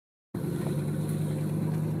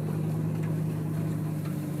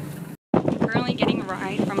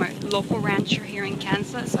ride from a local rancher here in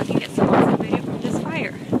Kansas so I can get some awesome video from this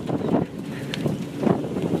fire.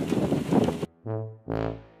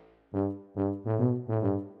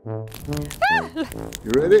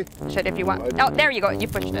 You ready? Push it if you want. Oh, there you go. You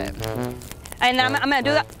pushed it. And then I'm going to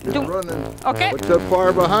do that. It's running. Okay. What's that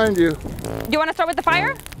fire behind you? Do you want to start with the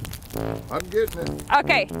fire? I'm getting it.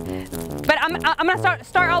 Okay. But I'm going to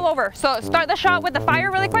start all over. So start the shot with the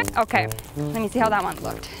fire really quick. Okay. Let me see how that one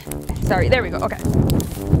looked. Sorry. There we go. Okay.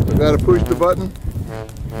 I got to push the button.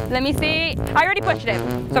 Let me see. I already pushed it.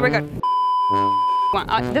 So we're good.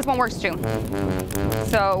 This one works too.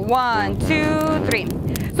 So 1, 2, 3.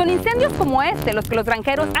 Son incendios como este los que los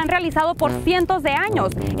granjeros han realizado por cientos de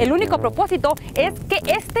años. El único propósito es que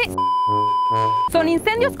Son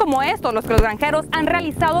incendios como estos los que los granjeros han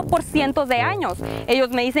realizado por cientos de años. Ellos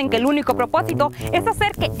me dicen que el único propósito es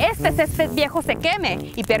hacer que este césped viejo se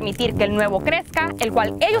queme y permitir que el nuevo crezca, el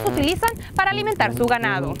cual ellos utilizan para alimentar su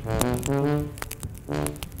ganado.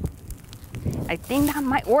 I think that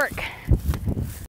might work.